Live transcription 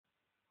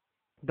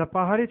The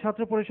Pahari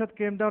Chhatra Parishad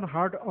came down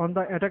hard on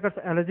the attackers,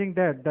 alleging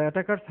that the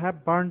attackers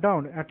have burned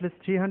down at least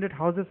 300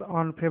 houses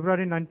on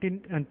February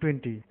 19 and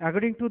 20.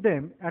 According to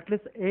them, at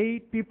least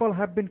 8 people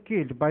have been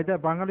killed by the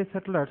Bengali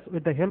settlers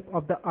with the help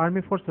of the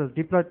army forces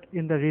deployed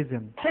in the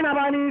region.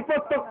 সেনাবাহিনীর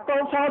প্রত্যক্ষ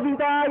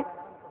সহযোগিতায়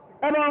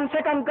এবং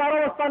সেখানকার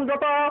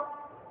অবস্থানগত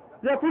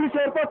যে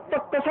পুলিশের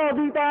প্রত্যক্ষ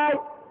সহযোগিতায়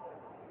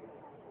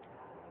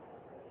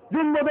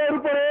জিম্বাদের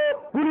উপরে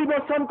গুলি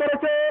বর্ষণ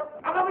করেছে।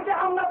 আগামীতে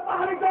আমরা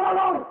পাহাড়ি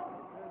জনগণ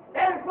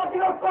এর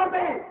প্রতিরোধ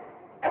করবে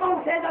এবং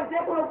সেটা যে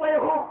কোনো উপায়ে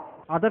হোক।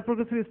 Other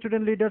progressive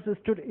student leaders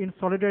stood in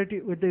solidarity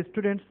with the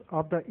students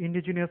of the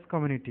indigenous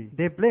community.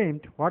 They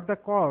blamed what they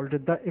called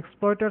the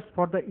exploiters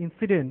for the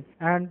incident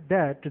and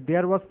that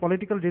there was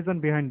political reason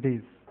behind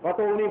this. গত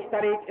 19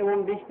 তারিখ এবং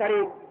 20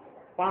 তারিখ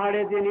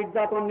পাহাড়ে যে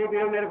নির্যাতন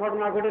নিপীড়নের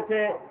ঘটনা ঘটেছে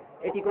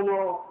এটি কোনো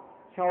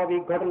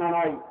স্বাভাবিক ঘটনা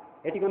নয়,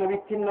 এটি কোনো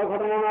বিচ্ছিন্ন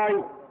ঘটনা নয়,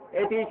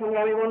 এটি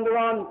সংগ্রামী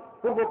বন্ধুগণ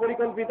পূর্ব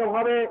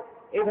পরিকল্পিতভাবে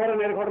এই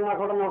ধরনের ঘটনা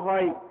ঘটানো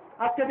হয়।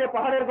 আজকে যে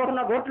পাহাড়ের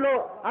ঘটনা ঘটলো,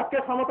 আজকে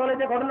সমতলে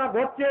যে ঘটনা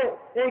ঘটছে,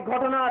 এই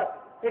ঘটনার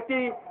একটি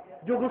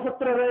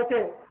যোগসূত্র রয়েছে।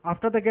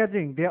 After the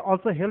gathering, they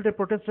also held a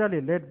protest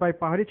rally led by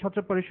Pahari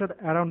Chhatra Parishad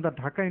around the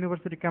Dhaka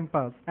University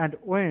campus and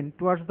went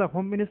towards the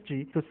Home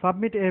Ministry to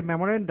submit a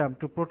memorandum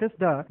to protest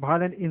the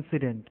violent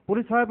incident.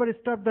 Police, however,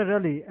 stopped the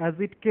rally as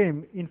it came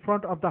in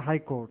front of the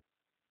High Court.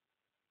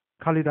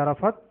 Khalid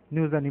Arafat,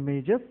 News and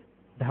Images,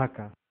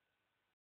 Dhaka.